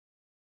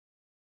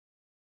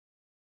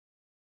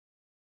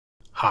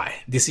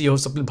Hi, this is your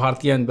host Sapil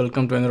Bhartia and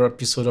welcome to another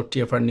episode of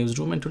TFR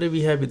Newsroom. And today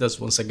we have with us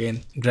once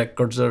again Greg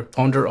Kurtzer,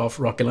 founder of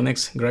RHEL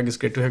Linux. Greg, it's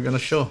great to have you on the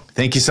show.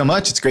 Thank you so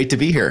much. It's great to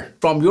be here.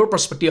 From your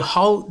perspective,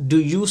 how do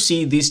you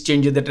see these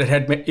changes that Red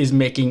Hat is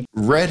making?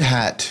 Red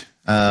Hat,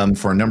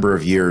 for a number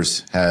of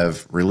years,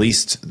 have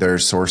released their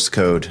source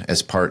code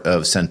as part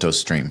of CentOS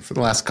Stream for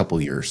the last couple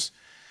of years.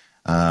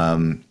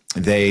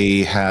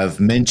 They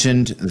have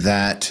mentioned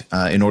that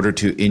in order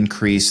to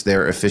increase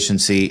their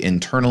efficiency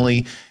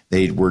internally,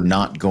 they were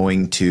not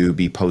going to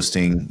be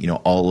posting,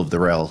 all of the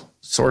RHEL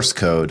source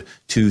code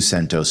to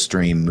CentOS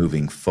Stream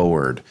moving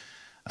forward,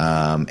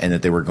 and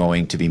that they were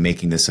going to be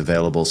making this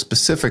available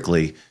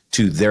specifically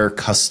to their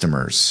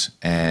customers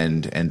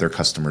and their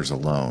customers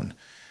alone.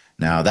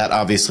 Now, that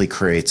obviously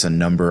creates a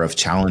number of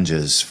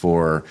challenges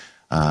for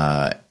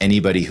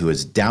anybody who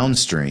is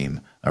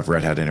downstream of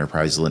Red Hat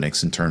Enterprise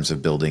Linux in terms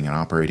of building an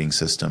operating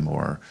system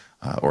or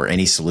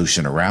any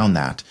solution around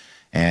that.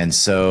 And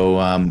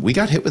so we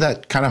got hit with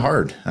that kind of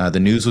hard. The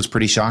news was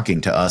pretty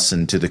shocking to us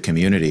and to the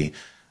community.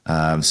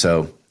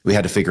 So we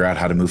had to figure out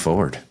how to move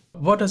forward.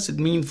 What does it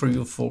mean for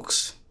you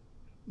folks?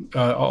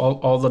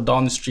 All the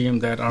downstream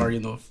that are,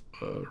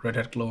 Red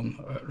Hat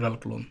clone, RHEL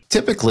clone.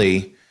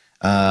 Typically,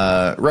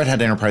 Red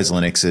Hat Enterprise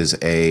Linux is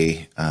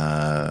a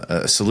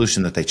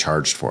solution that they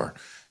charged for.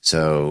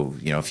 So,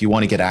 if you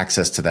want to get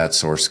access to that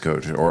source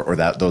code or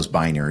those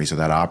binaries or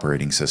that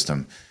operating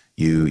system,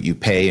 you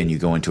pay and you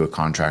go into a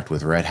contract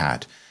with Red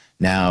Hat.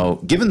 Now,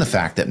 given the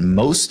fact that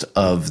most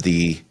of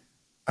the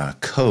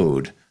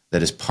code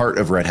that is part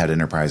of Red Hat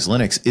Enterprise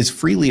Linux is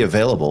freely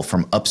available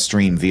from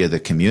upstream via the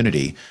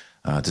community,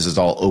 this is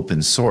all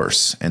open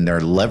source, and they're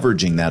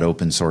leveraging that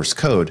open source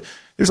code.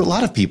 There's a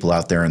lot of people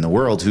out there in the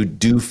world who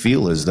do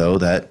feel as though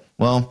that,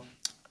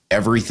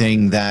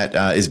 everything that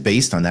is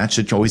based on that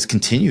should always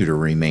continue to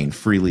remain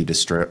freely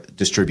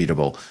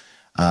distributable.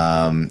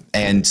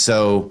 And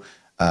so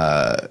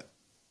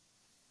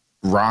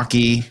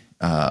Rocky,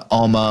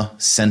 Alma,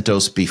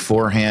 CentOS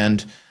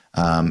beforehand,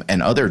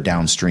 and other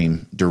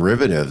downstream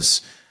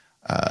derivatives,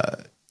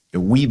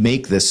 we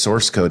make this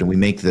source code and we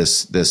make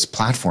this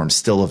platform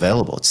still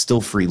available. It's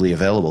still freely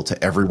available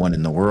to everyone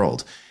in the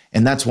world.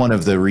 And that's one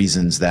of the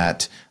reasons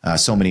that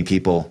so many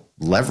people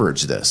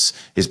leverage this,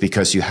 is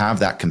because you have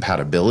that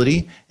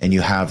compatibility and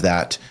you have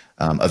that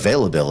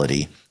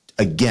availability,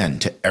 again,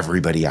 to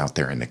everybody out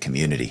there in the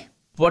community.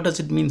 What does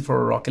it mean for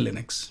RHEL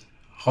Linux?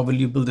 How will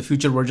you build the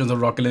future versions of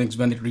RHEL Linux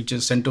when it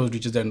CentOS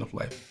reaches the end of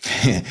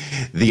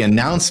life? The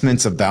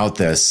announcements about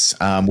this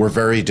were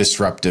very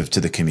disruptive to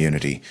the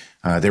community.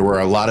 There were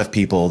a lot of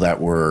people that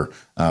were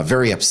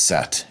very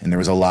upset, and there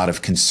was a lot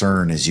of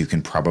concern, as you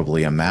can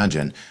probably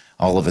imagine.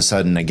 All of a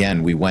sudden,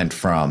 again, we went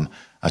from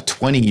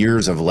 20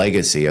 years of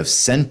legacy of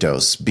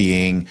CentOS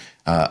being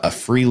a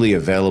freely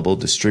available,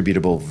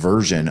 distributable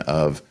version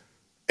of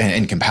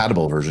and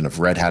compatible version of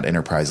Red Hat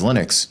Enterprise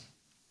Linux,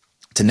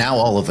 to now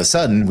all of a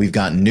sudden we've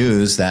gotten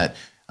news that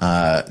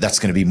that's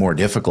going to be more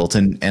difficult,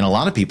 and a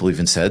lot of people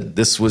even said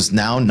this was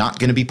now not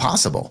going to be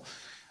possible.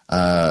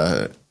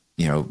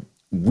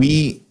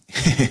 We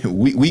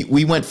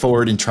we went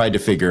forward and tried to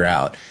figure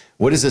out,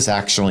 what does this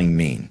actually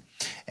mean?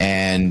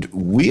 And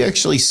we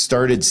actually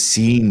started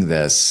seeing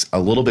this a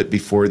little bit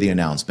before the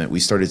announcement. We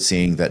started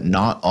seeing that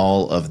not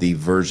all of the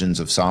versions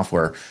of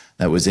software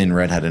that was in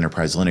Red Hat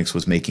Enterprise Linux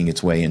was making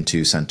its way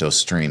into CentOS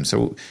Stream.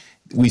 So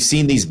we've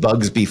seen these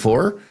bugs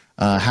before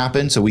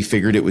happen, so we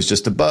figured it was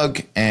just a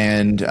bug,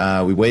 and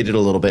we waited a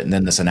little bit, and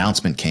then this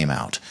announcement came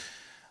out.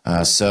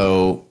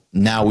 So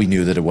now we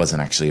knew that it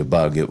wasn't actually a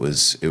bug. It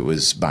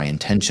was by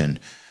intention.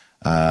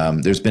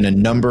 There's been a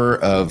number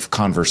of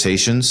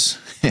conversations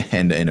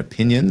and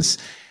opinions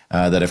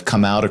that have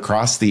come out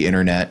across the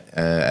internet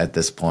at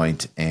this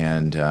point.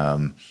 And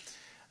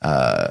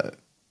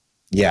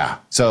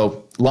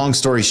so long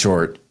story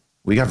short,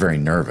 we got very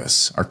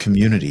nervous. Our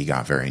community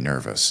got very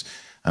nervous.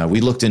 We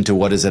looked into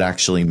what does it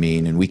actually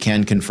mean, and we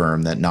can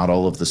confirm that not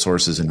all of the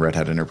sources in Red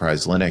Hat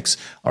Enterprise Linux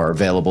are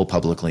available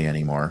publicly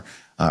anymore,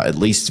 at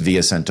least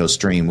via CentOS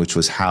Stream, which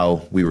was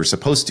how we were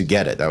supposed to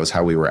get it. That was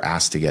how we were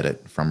asked to get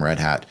it from Red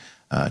Hat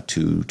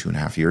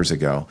 2.5 years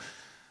ago.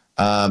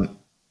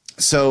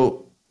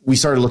 So we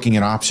started looking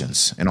at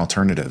options and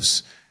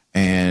alternatives,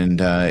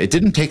 and it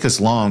didn't take us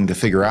long to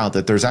figure out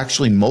that there's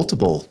actually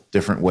multiple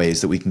different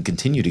ways that we can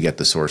continue to get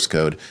the source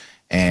code.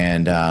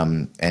 And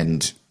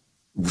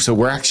so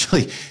we're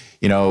actually,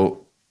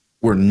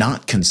 we're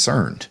not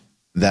concerned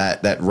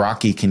that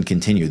Rocky can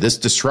continue. This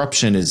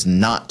disruption is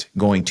not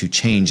going to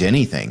change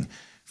anything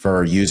for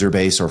our user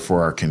base or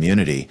for our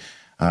community.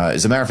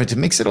 As a matter of fact, it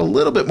makes it a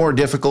little bit more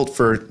difficult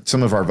for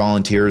some of our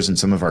volunteers and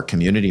some of our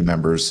community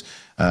members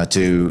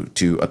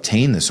to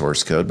obtain the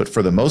source code. But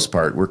for the most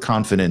part, we're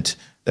confident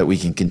that we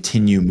can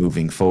continue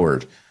moving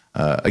forward.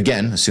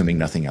 Again, assuming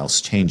nothing else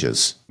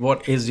changes.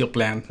 What is your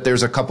plan?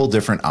 There's a couple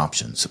different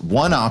options.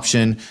 One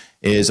option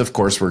is, of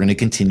course, we're going to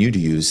continue to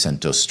use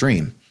CentOS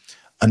Stream.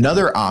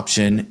 Another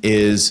option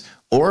is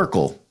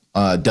Oracle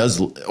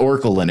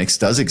Oracle Linux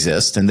does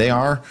exist, and they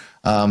are,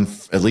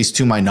 at least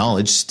to my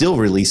knowledge, still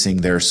releasing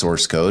their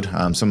source code.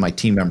 Some of my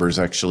team members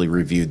actually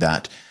reviewed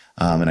that,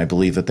 and I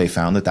believe that they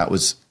found that that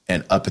was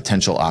a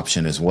potential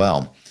option as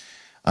well.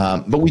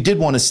 But we did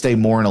want to stay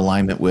more in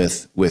alignment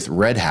with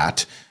Red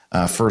Hat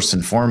first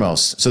and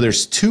foremost. So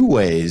there's two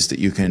ways that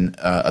you can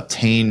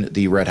obtain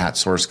the Red Hat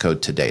source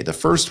code today. The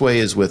first way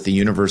is with the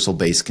Universal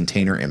Base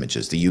Container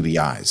Images, the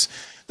UBIs.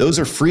 Those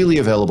are freely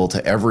available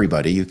to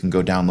everybody. You can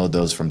go download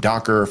those from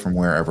Docker or from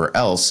wherever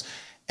else.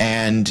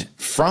 And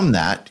from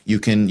that, you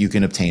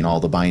can obtain all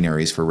the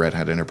binaries for Red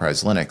Hat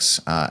Enterprise Linux,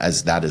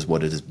 as that is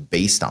what it is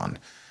based on.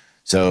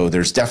 So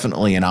there's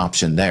definitely an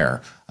option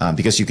there.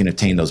 Because you can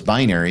obtain those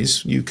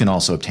binaries, you can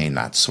also obtain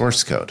that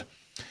source code.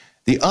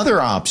 The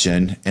other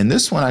option, and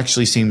this one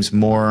actually seems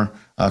more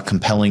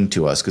compelling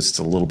to us because it's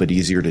a little bit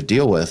easier to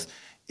deal with,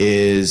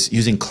 is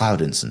using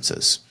cloud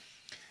instances.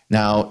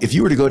 Now, if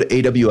you were to go to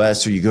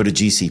AWS or you go to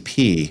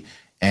GCP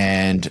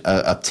and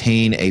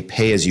obtain a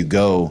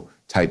pay-as-you-go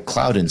type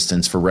cloud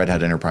instance for Red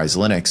Hat Enterprise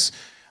Linux,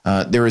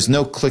 there is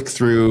no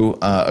click-through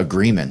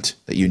agreement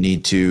that you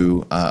need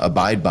to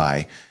abide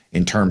by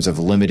in terms of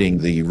limiting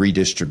the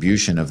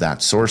redistribution of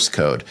that source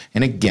code.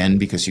 And again,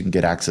 because you can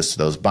get access to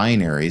those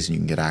binaries and you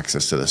can get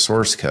access to the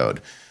source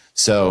code.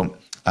 So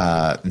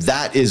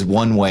that is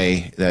one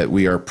way that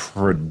we are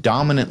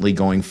predominantly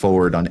going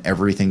forward on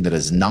everything that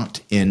is not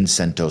in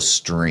CentOS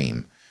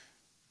Stream.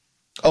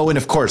 Oh, and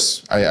of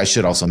course, I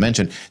should also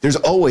mention, there's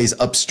always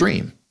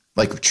upstream,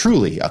 like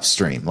truly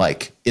upstream,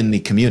 like in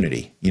the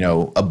community,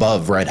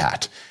 above Red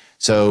Hat.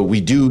 So we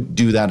do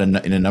that in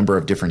a number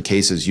of different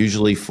cases,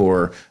 usually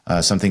for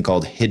something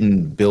called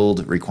hidden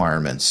build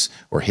requirements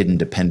or hidden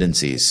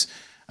dependencies.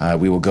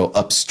 We will go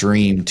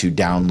upstream to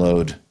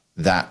download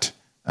that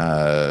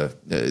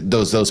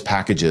those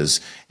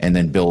packages and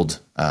then build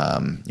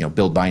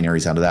build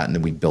binaries out of that, and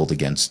then we build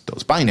against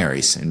those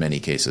binaries in many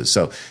cases.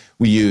 So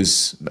we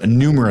use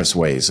numerous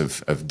ways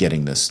of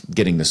getting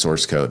the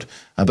source code.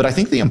 But I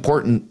think the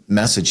important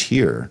message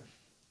here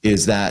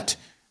is that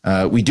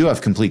we do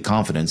have complete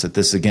confidence that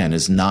this, again,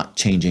 is not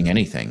changing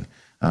anything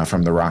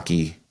from the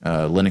Rocky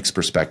Linux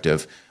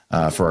perspective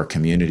for our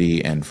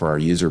community and for our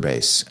user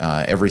base.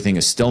 Everything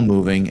is still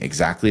moving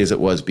exactly as it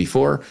was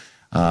before,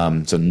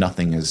 so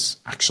nothing has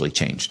actually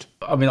changed.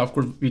 I mean, of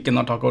course, we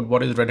cannot talk about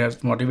what is Red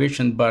Hat's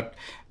motivation, but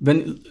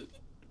when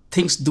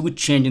things do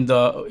change in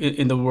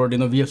the world,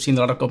 we have seen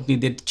a lot of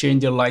companies that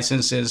change their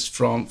licenses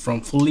from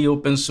fully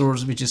open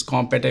source, which is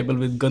compatible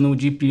with GNU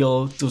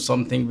GPL, to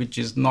something which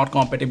is not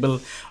compatible,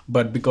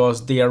 but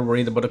because they are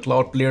worried about the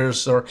cloud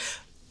players. Or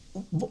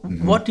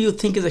what do you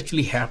think is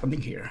actually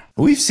happening here?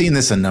 We've seen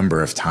this a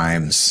number of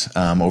times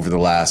over the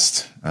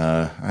last,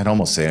 I'd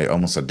almost say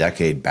almost a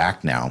decade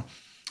back now.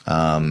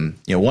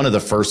 One of the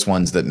first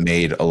ones that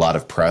made a lot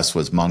of press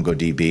was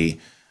MongoDB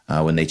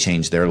when they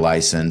changed their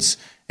license.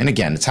 And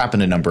again, it's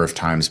happened a number of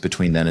times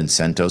between then and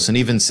CentOS. And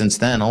even since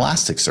then,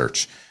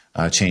 Elasticsearch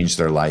changed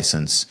their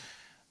license.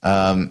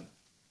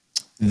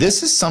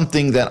 This is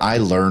something that I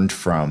learned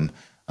from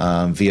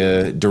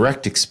via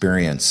direct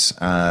experience.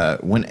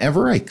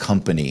 Whenever a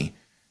company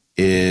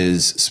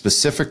is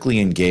specifically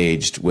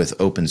engaged with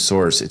open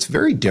source, it's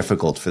very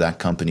difficult for that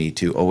company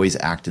to always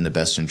act in the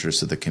best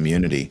interest of the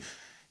community.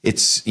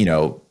 It's,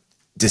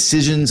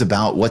 decisions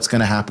about what's going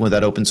to happen with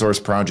that open source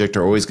project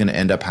are always going to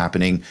end up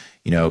happening,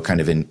 kind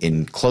of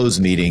in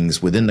closed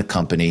meetings within the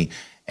company.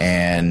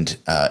 And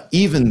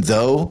even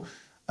though,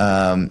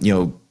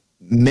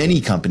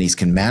 many companies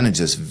can manage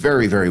this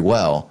very, very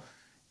well,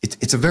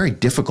 it's a very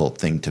difficult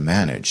thing to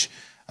manage.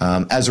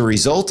 As a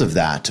result of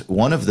that,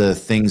 one of the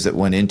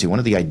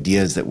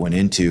ideas that went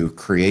into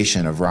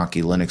creation of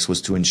Rocky Linux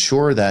was to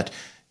ensure that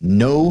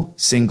no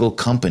single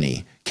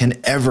company can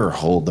ever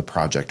hold the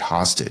project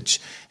hostage.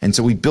 And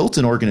so we built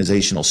an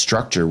organizational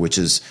structure which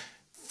is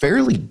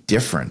fairly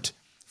different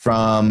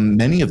from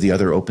many of the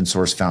other open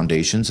source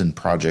foundations and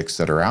projects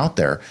that are out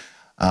there.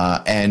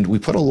 And we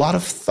put a lot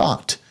of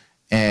thought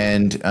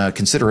and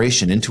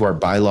consideration into our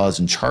bylaws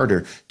and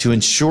charter to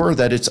ensure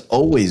that it's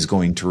always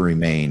going to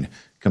remain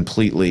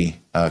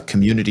completely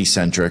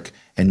community-centric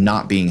and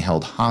not being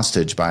held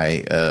hostage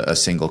by a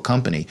single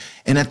company.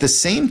 And at the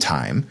same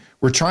time,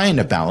 we're trying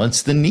to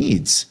balance the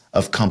needs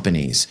of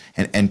companies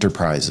and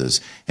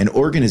enterprises and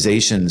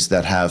organizations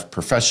that have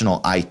professional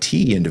IT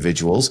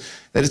individuals,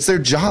 that it's their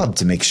job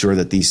to make sure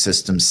that these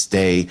systems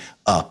stay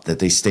up, that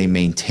they stay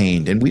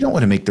maintained. And we don't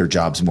want to make their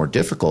jobs more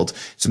difficult.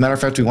 As a matter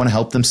of fact, we want to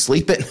help them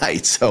sleep at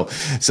night so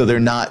they're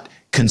not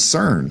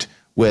concerned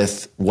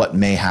with what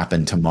may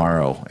happen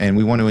tomorrow. And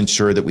we want to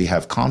ensure that we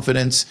have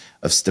confidence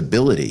of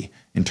stability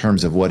in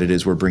terms of what it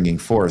is we're bringing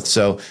forth.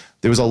 So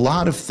there was a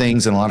lot of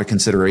things and a lot of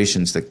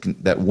considerations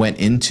that went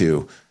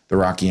into the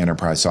Rocky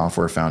Enterprise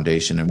Software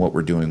Foundation and what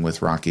we're doing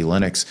with Rocky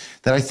Linux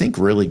that I think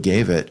really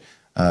gave it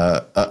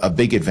a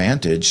big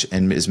advantage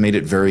and has made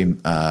it very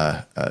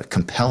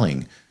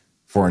compelling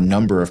for a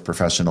number of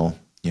professional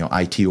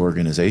IT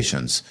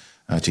organizations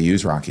to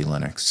use Rocky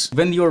Linux.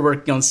 When you were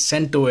working on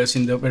CentOS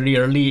in the very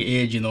early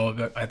age,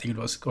 I think it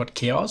was called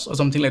Chaos or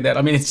something like that.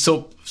 I mean, it's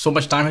so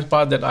much time has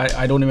passed that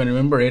I don't even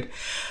remember it.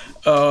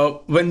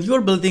 When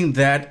you're building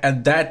that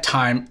at that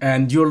time,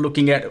 and you're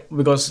looking at,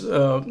 because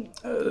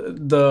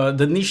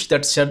the niche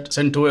that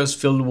CentOS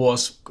filled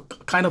was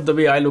kind of the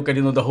way I look at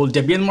the whole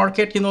Debian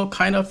market,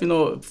 kind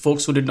of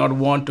folks who did not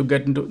want to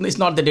get into. It's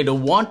not that they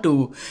don't want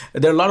to.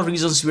 There are a lot of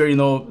reasons where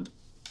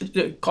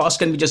cost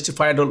can be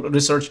justified, or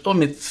research.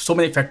 So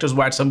many factors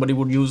why somebody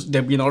would use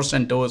Debian or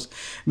CentOS.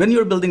 When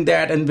you're building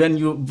that, and when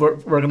you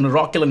work on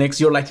Rocky Linux,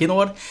 you're like,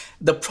 what?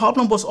 The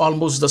problem was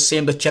almost the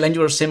same. The challenge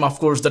was the same. Of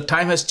course, the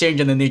time has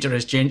changed and the nature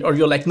has changed. Or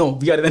you're like, no,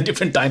 we are in a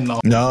different time now.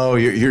 No,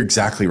 you're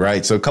exactly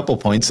right. So a couple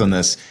points on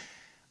this.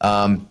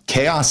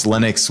 Chaos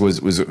Linux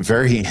was a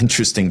very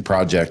interesting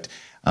project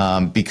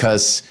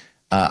because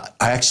I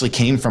actually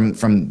came from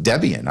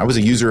Debian. I was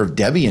a user of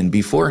Debian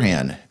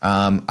beforehand.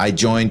 I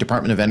joined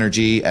Department of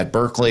Energy at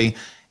Berkeley,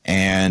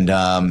 and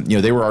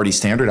they were already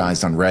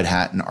standardized on Red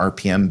Hat and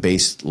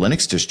RPM-based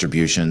Linux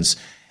distributions.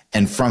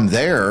 And from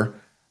there,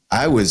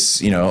 I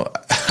was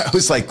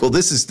like, well,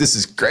 this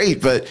is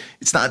great, but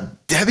it's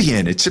not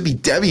Debian. It should be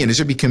Debian. It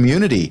should be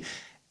community.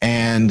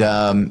 And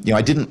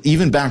I didn't,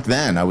 even back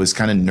then, I was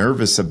kind of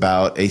nervous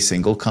about a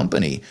single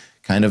company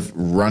kind of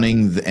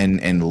running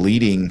and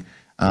leading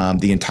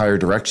the entire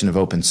direction of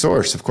open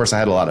source. Of course, I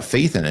had a lot of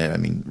faith in it. I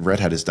mean, Red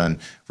Hat has done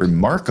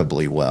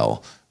remarkably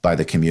well by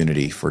the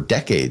community for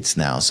decades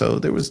now. So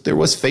there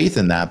was faith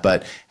in that.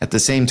 But at the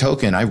same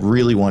token, I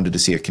really wanted to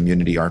see a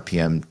community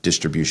RPM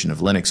distribution of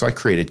Linux. So I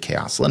created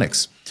Chaos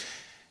Linux.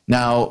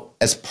 Now,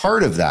 as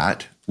part of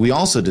that, we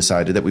also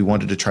decided that we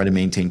wanted to try to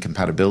maintain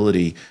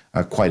compatibility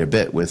quite a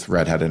bit with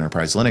Red Hat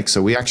Enterprise Linux.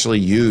 So we actually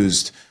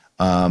used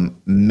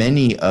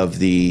many of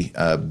the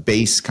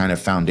base kind of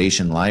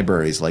foundation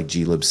libraries like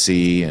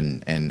glibc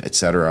and et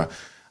cetera,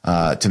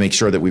 to make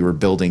sure that we were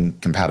building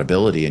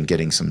compatibility and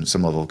getting some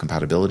level of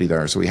compatibility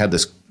there. So we had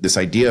this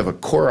idea of a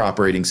core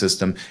operating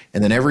system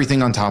and then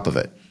everything on top of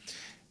it.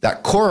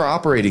 That core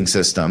operating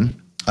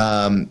system,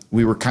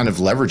 we were kind of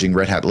leveraging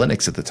Red Hat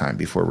Linux at the time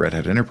before Red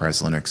Hat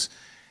Enterprise Linux.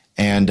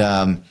 And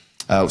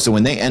so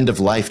when they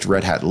end-of-lifed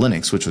Red Hat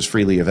Linux, which was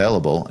freely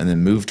available, and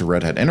then moved to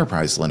Red Hat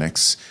Enterprise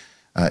Linux,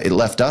 it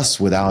left us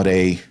without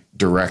a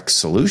direct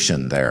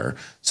solution there.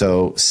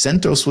 So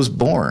CentOS was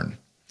born.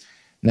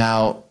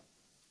 Now,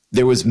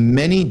 there was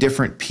many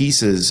different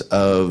pieces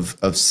of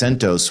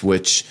CentOS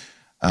which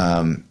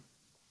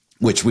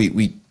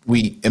we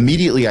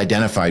immediately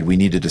identified we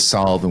needed to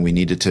solve and we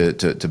needed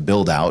to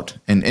build out.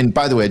 And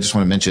by the way, I just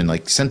want to mention,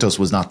 like, CentOS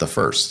was not the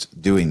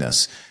first doing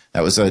this.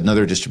 That was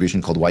another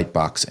distribution called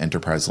Whitebox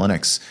Enterprise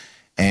Linux.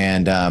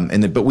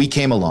 But we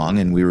came along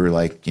and we were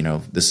like,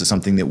 this is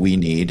something that we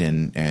need.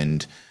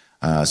 And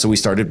so we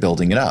started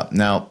building it up.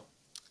 Now,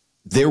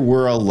 there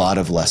were a lot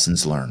of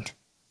lessons learned,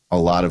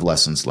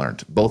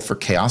 both for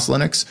Chaos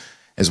Linux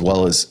as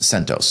well as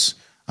CentOS.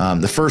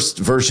 The first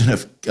version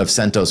of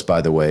CentOS, by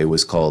the way,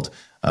 was called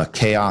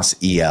Chaos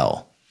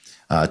EL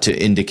to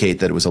indicate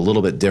that it was a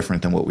little bit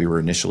different than what we were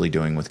initially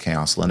doing with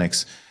Chaos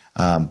Linux.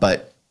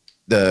 But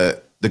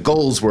the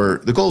goals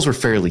were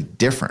fairly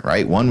different,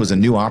 right? One was a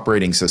new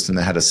operating system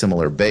that had a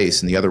similar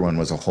base, and the other one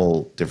was a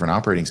whole different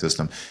operating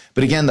system.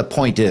 But again, the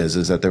point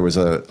is that there was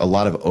a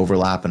lot of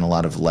overlap and a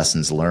lot of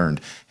lessons learned,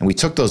 and we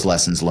took those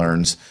lessons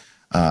learned,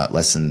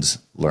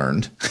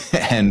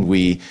 and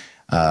we,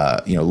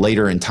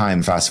 later in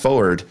time, fast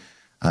forward,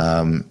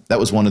 that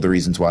was one of the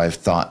reasons why I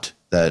thought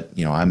that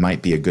I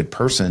might be a good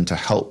person to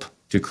help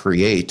to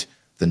create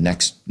the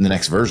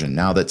next version.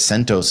 Now that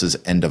CentOS is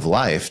end of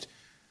life,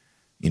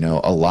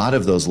 a lot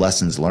of those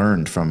lessons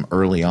learned from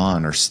early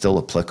on are still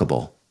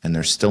applicable and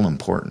they're still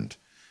important.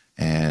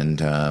 And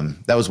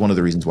that was one of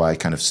the reasons why I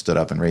kind of stood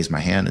up and raised my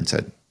hand and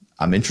said,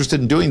 I'm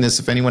interested in doing this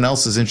if anyone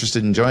else is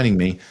interested in joining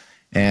me.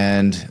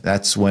 And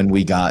that's when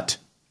we got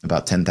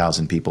about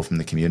 10,000 people from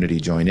the community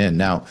join in.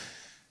 Now,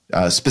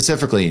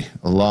 specifically,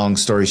 a long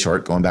story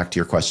short, going back to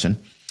your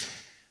question,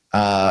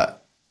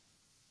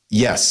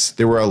 yes,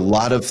 there were a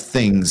lot of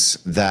things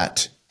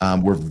that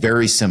were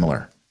very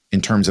similar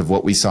in terms of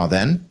what we saw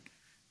then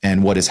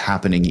and what is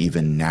happening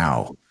even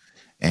now.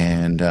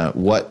 And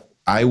what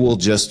I will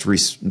just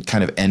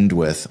kind of end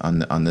with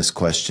on this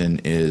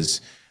question is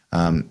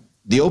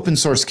the open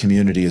source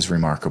community is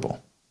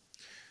remarkable.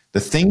 The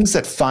things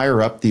that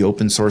fire up the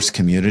open source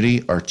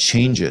community are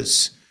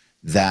changes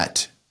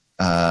that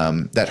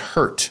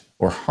hurt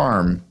or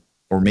harm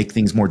or make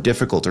things more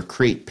difficult or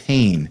create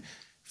pain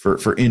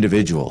for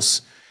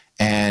individuals.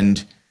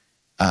 And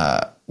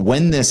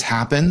when this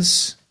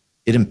happens,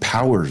 it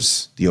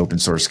empowers the open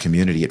source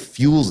community. It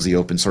fuels the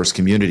open source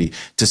community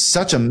to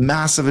such a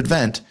massive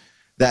event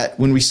that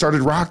when we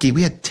started Rocky,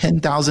 we had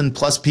 10,000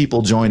 plus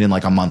people join in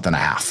like a month and a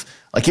half.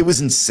 Like, it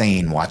was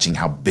insane watching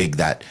how big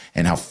that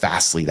and how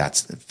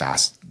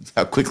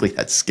how quickly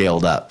that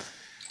scaled up.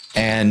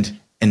 And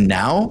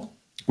now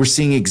we're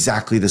seeing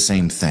exactly the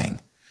same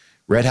thing.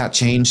 Red Hat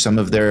changed some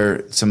of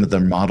their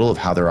model of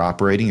how they're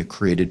operating. It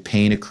created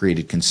pain, it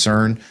created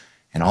concern.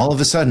 And all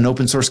of a sudden,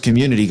 open source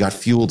community got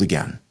fueled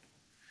again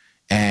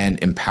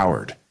and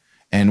empowered.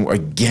 And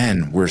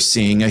again, we're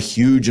seeing a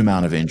huge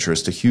amount of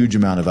interest, a huge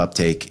amount of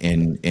uptake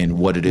in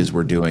what it is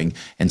we're doing,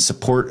 and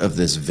support of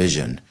this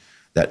vision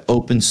that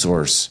open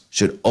source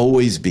should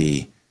always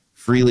be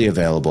freely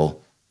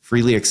available,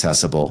 freely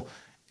accessible,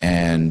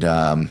 and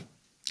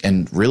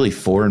really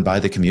for and by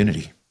the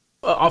community.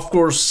 Of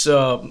course,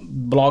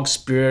 blog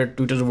spirit,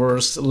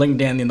 Twitterverse,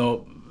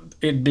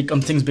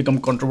 LinkedIn, things become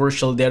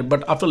controversial there.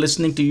 But after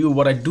listening to you,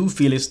 what I do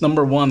feel is,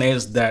 number one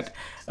is that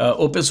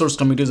open source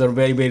communities are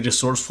very, very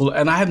resourceful.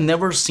 And I have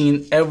never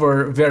seen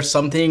ever where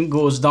something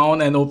goes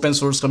down and open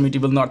source community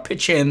will not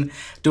pitch in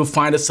to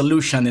find a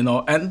solution,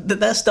 and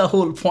that's the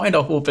whole point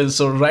of open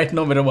source, right?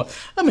 No matter what.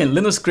 I mean,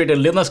 Linux created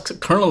Linux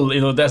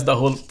kernel, that's the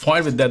whole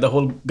point with that, the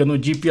whole GNU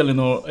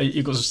GPL,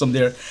 ecosystem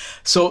there.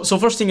 So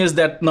first thing is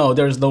that, no,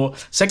 there's no.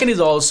 Second is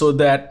also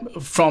that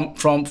from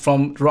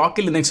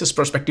Rocky Linux's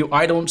perspective,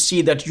 I don't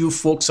see that you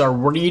folks are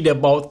worried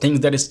about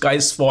things that is sky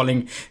is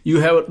falling. You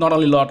have not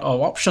only a lot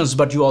of options,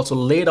 but you also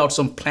laid out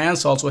some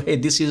plans also. Hey,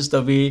 this is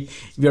the way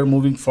we are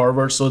moving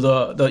forward. So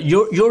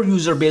your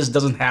user base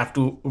doesn't have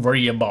to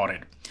worry about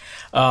it.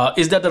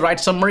 Is that the right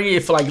summary?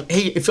 If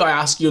I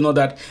ask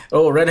that,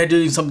 Red Hat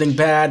doing something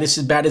bad, this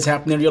is bad is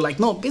happening, you're like,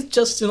 no, it's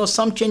just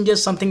some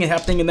changes, something is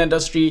happening in the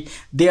industry,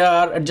 they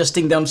are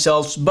adjusting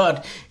themselves,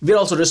 but we're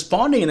also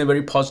responding in a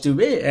very positive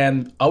way,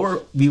 and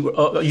our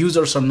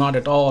users are not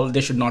at all,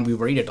 they should not be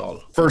worried at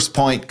all. First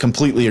point,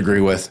 completely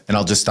agree with, and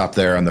I'll just stop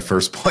there on the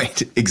first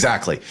point.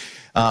 Exactly.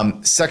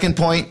 Second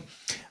point,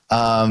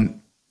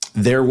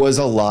 there was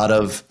a lot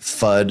of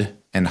FUD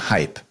and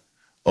hype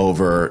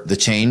over the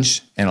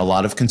change and a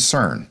lot of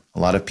concern. A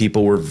lot of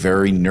people were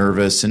very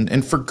nervous,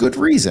 and for good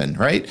reason,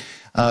 right?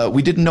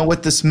 We didn't know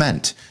what this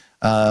meant.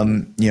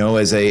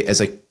 As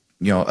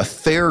a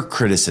fair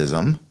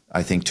criticism,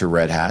 I think, to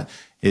Red Hat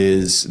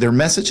is their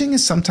messaging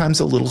is sometimes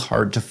a little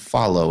hard to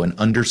follow and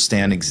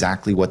understand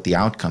exactly what the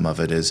outcome of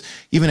it is.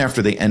 Even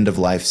after the end of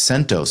life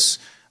CentOS,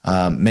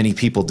 many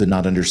people did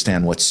not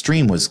understand what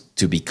Stream was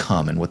to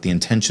become and what the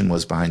intention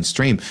was behind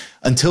Stream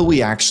until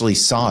we actually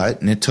saw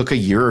it. And it took a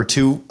year or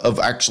two of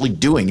actually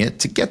doing it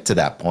to get to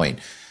that point.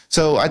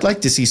 So I'd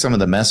like to see some of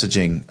the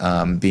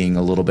messaging being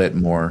a little bit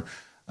more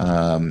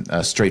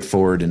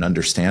straightforward and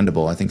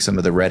understandable. I think some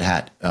of the Red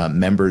Hat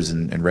members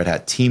and Red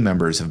Hat team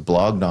members have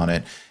blogged on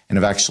it and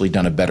have actually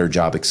done a better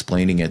job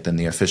explaining it than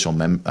the official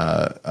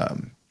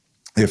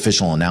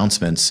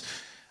announcements.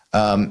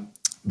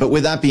 But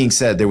with that being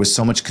said, there was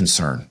so much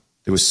concern.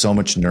 There was so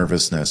much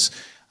nervousness.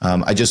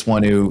 I just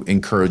want to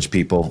encourage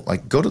people,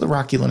 go to the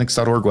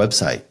rockylinux.org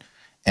website.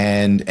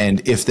 And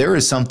if there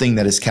is something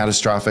that is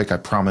catastrophic, I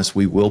promise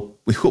we will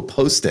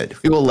post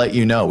it. We will let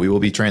you know. We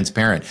will be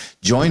transparent.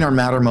 Join our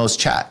Mattermost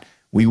chat.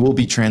 We will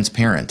be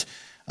transparent.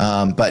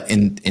 But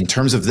in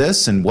terms of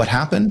this and what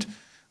happened,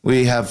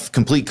 we have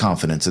complete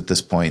confidence at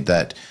this point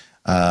that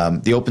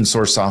the open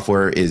source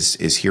software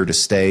is here to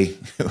stay.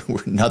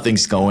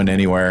 Nothing's going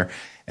anywhere,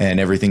 and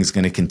everything's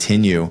going to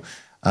continue.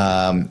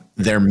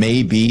 There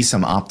may be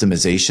some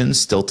optimizations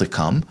still to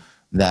come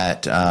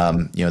that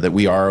that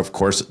we are, of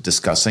course,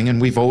 discussing,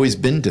 and we've always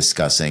been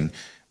discussing.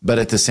 But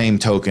at the same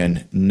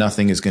token,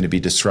 nothing is going to be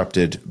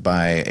disrupted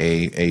by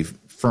a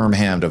firm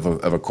hand of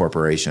a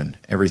corporation.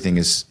 Everything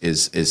is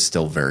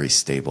still very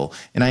stable,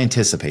 and I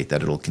anticipate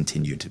that it'll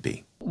continue to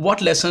be.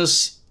 What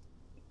lessons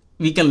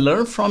we can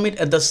learn from it?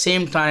 At the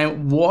same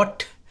time,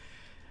 what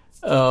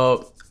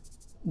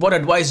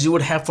advice you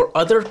would have for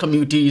other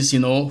communities,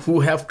 who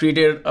have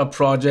created a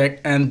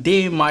project and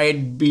they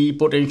might be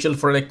potential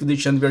for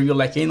acquisition, where you're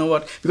like,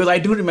 what? Because I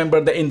do remember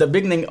that in the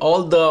beginning,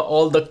 all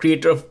the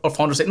creators or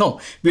founders say,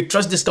 no, we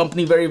trust this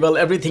company very well.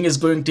 Everything is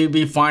going to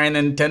be fine.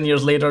 And 10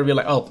 years later, we're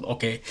like, oh,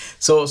 okay.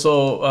 So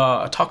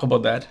talk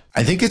about that.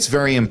 I think it's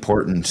very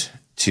important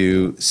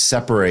to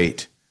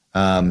separate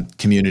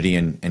community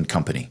and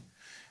company.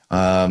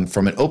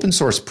 From an open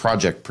source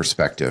project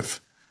perspective,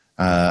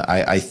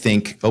 I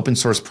think open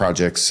source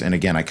projects, and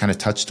again, I kind of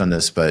touched on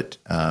this, but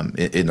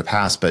in the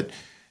past, but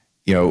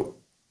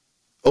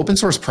open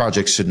source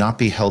projects should not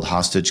be held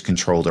hostage,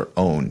 controlled, or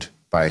owned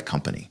by a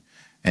company.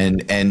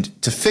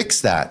 And to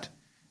fix that,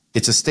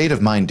 it's a state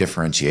of mind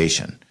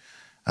differentiation.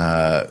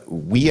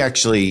 We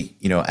actually,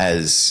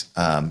 as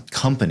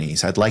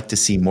companies, I'd like to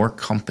see more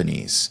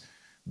companies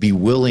be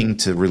willing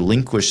to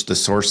relinquish the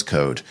source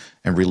code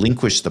and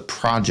relinquish the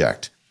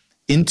project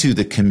into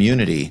the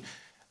community.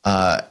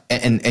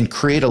 And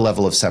create a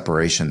level of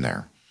separation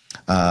there.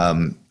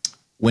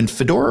 When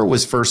Fedora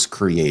was first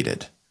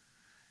created,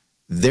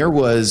 there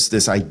was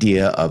this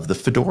idea of the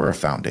Fedora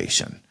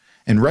Foundation.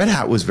 And Red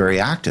Hat was very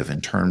active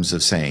in terms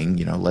of saying,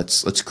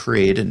 let's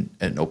create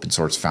an open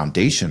source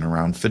foundation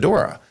around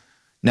Fedora.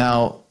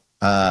 Now,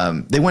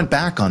 they went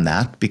back on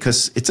that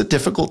because it's a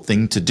difficult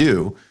thing to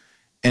do,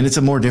 and it's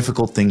a more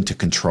difficult thing to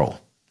control.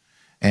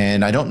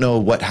 And I don't know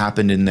what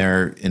happened in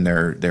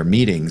their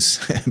meetings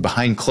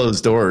behind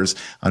closed doors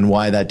on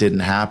why that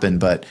didn't happen.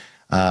 But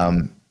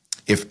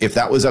if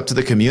that was up to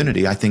the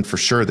community, I think for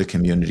sure the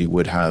community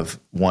would have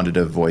wanted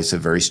to voice a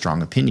very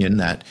strong opinion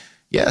that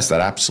yes,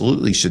 that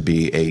absolutely should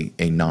be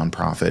a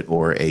nonprofit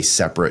or a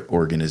separate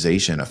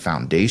organization, a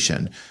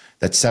foundation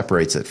that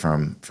separates it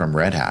from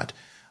Red Hat.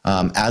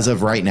 As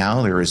of right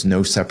now, there is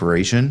no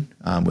separation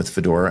with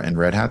Fedora and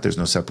Red Hat. There's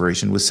no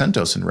separation with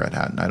CentOS and Red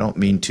Hat. And I don't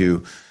mean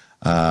to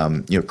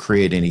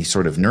create any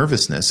sort of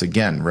nervousness.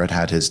 Again, Red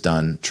Hat has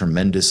done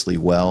tremendously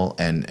well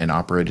and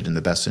operated in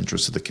the best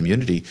interest of the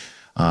community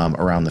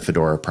around the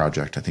Fedora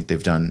project. I think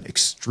they've done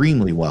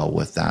extremely well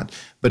with that.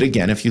 But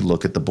again, if you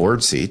look at the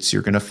board seats,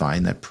 you're going to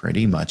find that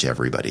pretty much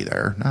everybody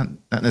there, not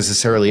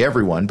necessarily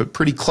everyone, but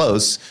pretty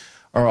close,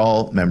 are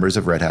all members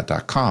of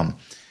redhat.com.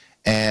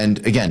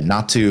 And again,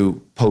 not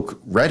to poke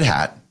Red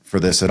Hat for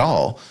this at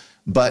all,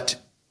 but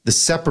the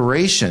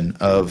separation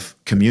of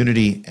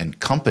community and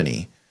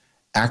company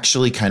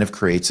actually kind of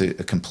creates a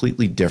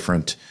completely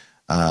different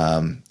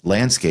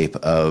landscape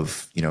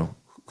of,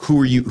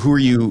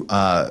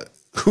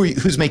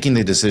 who's making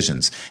the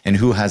decisions and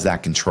who has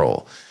that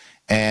control.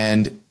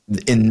 And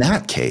in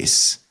that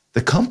case,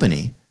 the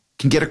company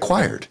can get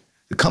acquired.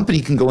 The company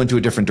can go into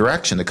a different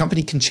direction. The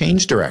company can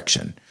change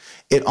direction.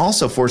 It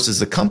also forces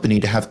the company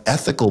to have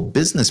ethical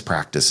business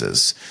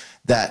practices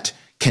that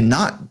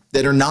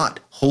are not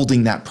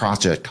holding that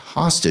project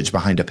hostage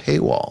behind a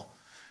paywall,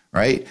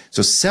 right?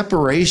 So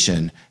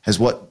separation has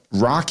what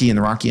Rocky and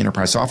the Rocky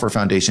Enterprise Software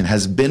Foundation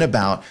has been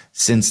about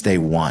since day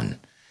one.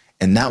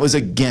 And that was,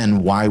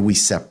 again, why we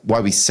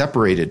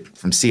separated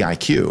from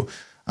CIQ.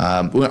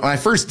 When I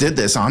first did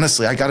this,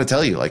 honestly, I got to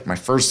tell you, like, my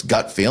first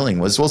gut feeling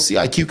was, well,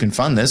 CIQ can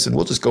fund this and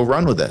we'll just go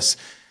run with this.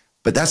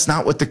 But that's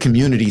not what the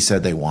community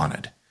said they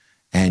wanted.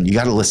 And you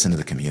got to listen to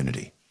the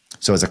community.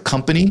 So as a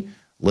company,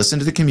 listen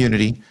to the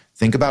community,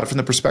 think about it from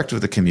the perspective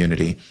of the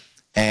community,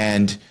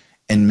 and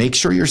make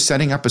sure you're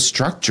setting up a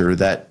structure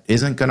that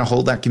isn't going to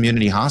hold that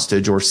community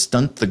hostage or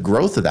stunt the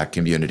growth of that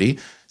community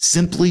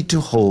simply to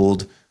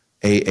hold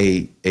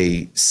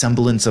a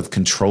semblance of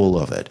control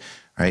of it,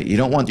 right? You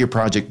don't want your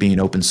project being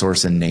open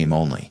source in name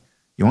only.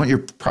 You want your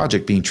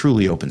project being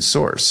truly open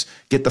source.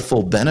 Get the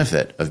full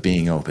benefit of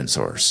being open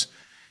source.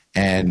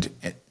 And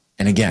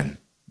again,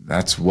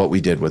 that's what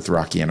we did with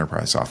Rocky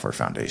Enterprise Software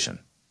Foundation.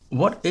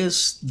 What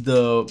is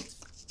the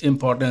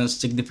importance,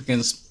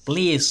 significance,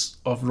 place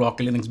of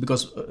Rocky Linux?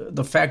 Because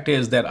the fact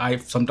is that I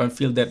sometimes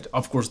feel that,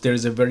 of course, there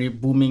is a very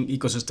booming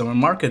ecosystem and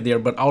market there,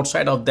 but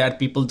outside of that,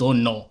 people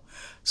don't know.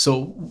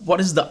 So what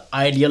is the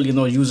ideal,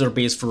 user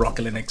base for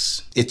Rocky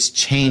Linux? It's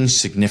changed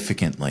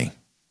significantly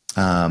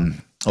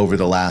over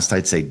the last,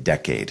 I'd say,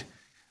 decade.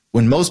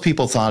 When most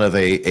people thought of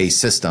a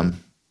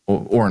system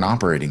or an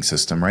operating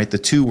system, right, the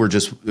two were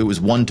it was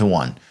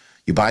one-to-one.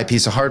 You buy a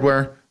piece of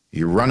hardware,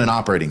 you run an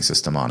operating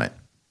system on it.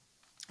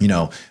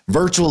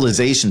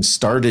 Virtualization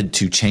started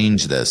to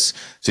change this.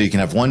 So you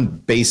can have one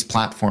base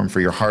platform for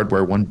your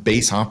hardware, one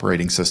base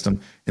operating system,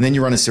 and then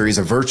you run a series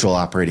of virtual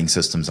operating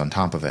systems on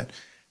top of it.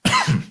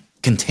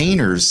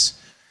 Containers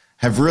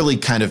have really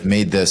kind of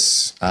made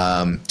this,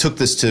 took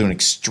this to an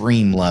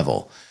extreme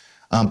level.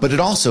 But it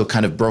also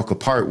kind of broke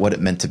apart what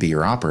it meant to be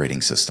your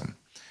operating system.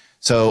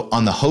 So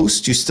on the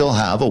host, you still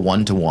have a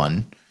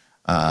one-to-one,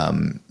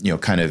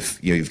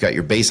 you've got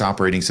your base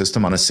operating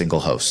system on a single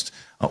host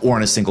or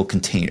on a single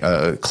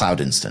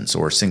cloud instance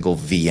or a single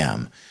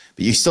VM.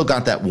 But you still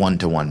got that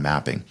one-to-one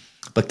mapping.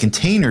 But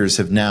containers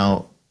have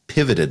now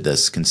pivoted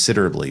this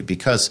considerably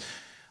because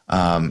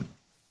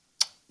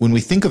when we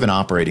think of an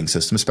operating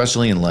system,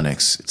 especially in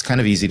Linux, it's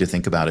kind of easy to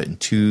think about it in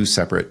two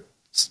separate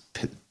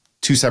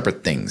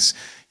things.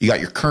 You got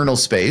your kernel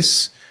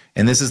space,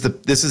 and this is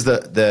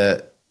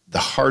the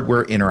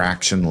hardware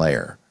interaction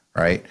layer,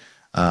 right?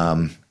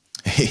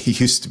 It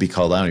used to be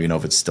called, I don't even know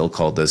if it's still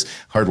called this,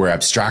 hardware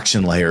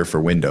abstraction layer for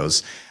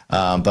Windows.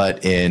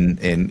 But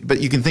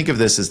you can think of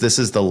this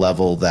as the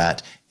level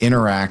that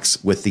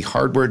interacts with the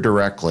hardware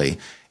directly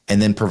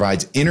and then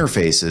provides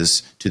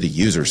interfaces to the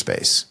user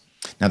space.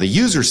 Now, the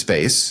user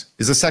space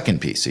is the second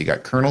piece. So you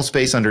got kernel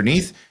space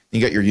underneath, and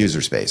you got your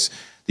user space.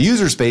 The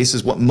user space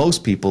is what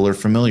most people are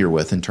familiar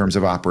with in terms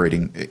of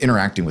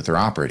interacting with their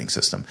operating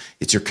system.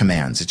 It's your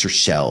commands, it's your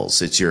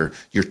shells, it's your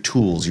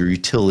tools, your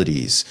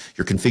utilities,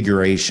 your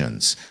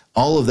configurations.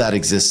 All of that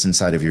exists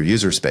inside of your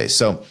user space.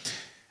 So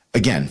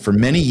again, for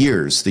many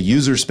years, the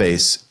user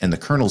space and the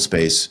kernel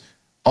space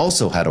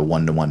also had a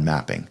one-to-one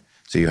mapping.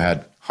 So you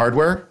had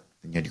hardware,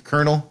 then you had your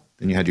kernel,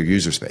 then you had your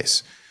user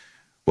space.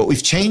 What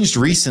we've changed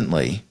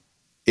recently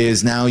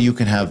is now you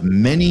can have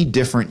many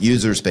different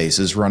user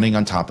spaces running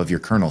on top of your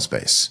kernel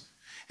space.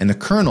 And the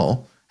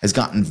kernel has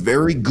gotten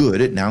very good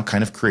at now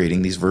kind of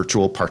creating these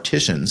virtual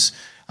partitions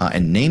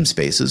and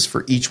namespaces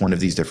for each one of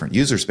these different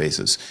user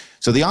spaces.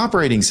 So the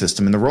operating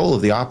system and the role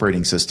of the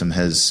operating system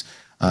is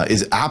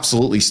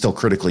absolutely still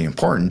critically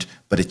important,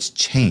 but it's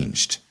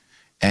changed.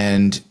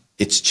 And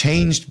it's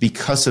changed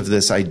because of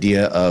this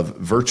idea of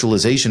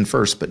virtualization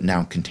first, but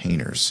now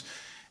containers.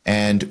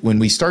 And when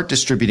we start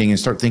distributing and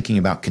start thinking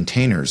about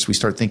containers, we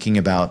start thinking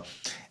about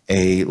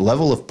a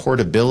level of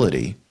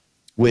portability,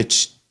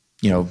 which,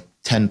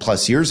 10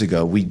 plus years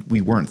ago, we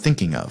weren't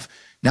thinking of.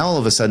 Now, all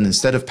of a sudden,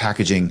 instead of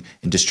packaging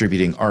and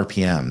distributing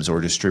RPMs or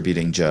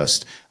distributing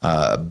just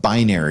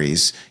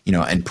binaries,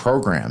 and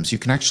programs, you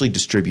can actually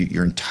distribute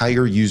your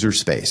entire user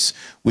space,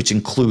 which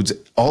includes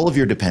all of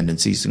your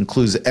dependencies,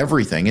 includes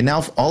everything. And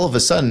now, all of a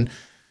sudden,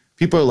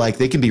 people are like,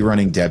 they can be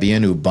running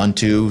Debian,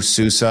 Ubuntu,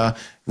 SUSE,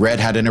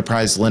 Red Hat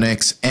Enterprise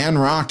Linux, and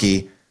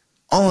Rocky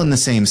all in the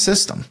same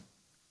system.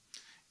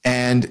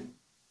 And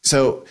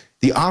so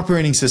the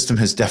operating system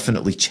has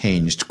definitely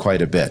changed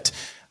quite a bit.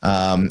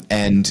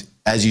 And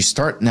as you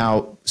start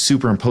now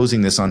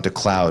superimposing this onto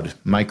cloud,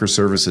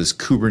 microservices,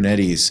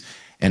 Kubernetes,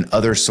 and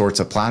other sorts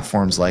of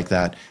platforms like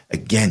that,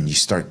 again, you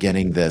start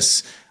getting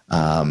this,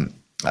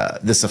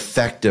 this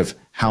effect of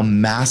how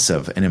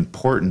massive and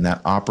important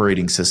that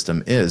operating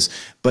system is.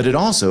 But it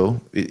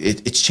also,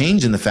 it's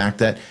changed in the fact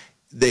that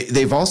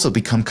they've also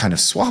become kind of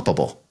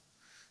swappable.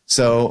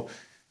 So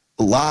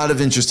a lot of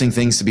interesting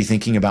things to be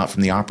thinking about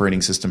from the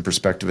operating system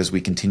perspective as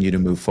we continue to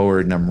move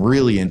forward. And I'm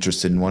really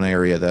interested in one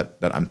area that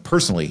I'm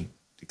personally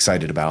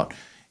excited about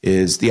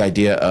is the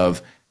idea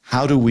of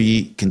how do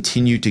we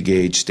continue to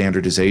gauge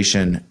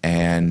standardization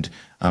and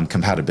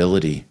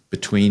compatibility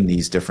between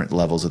these different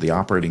levels of the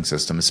operating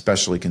system,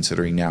 especially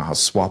considering now how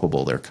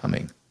swappable they're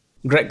coming.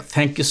 Greg,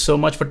 thank you so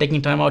much for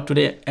taking time out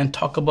today and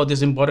talk about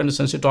this important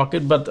sensitive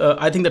topic. But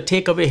I think the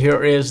takeaway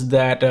here is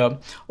that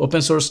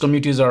open source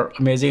communities are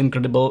amazing,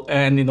 incredible,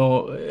 and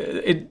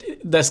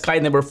the sky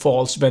never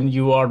falls when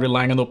you are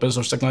relying on open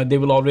source technology.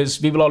 We will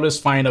always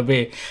find a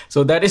way.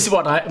 So that is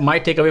what my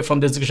takeaway from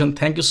this discussion.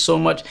 Thank you so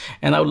much,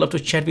 and I would love to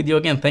chat with you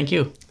again. Thank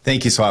you.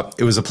 Thank you, Swap.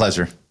 It was a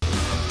pleasure.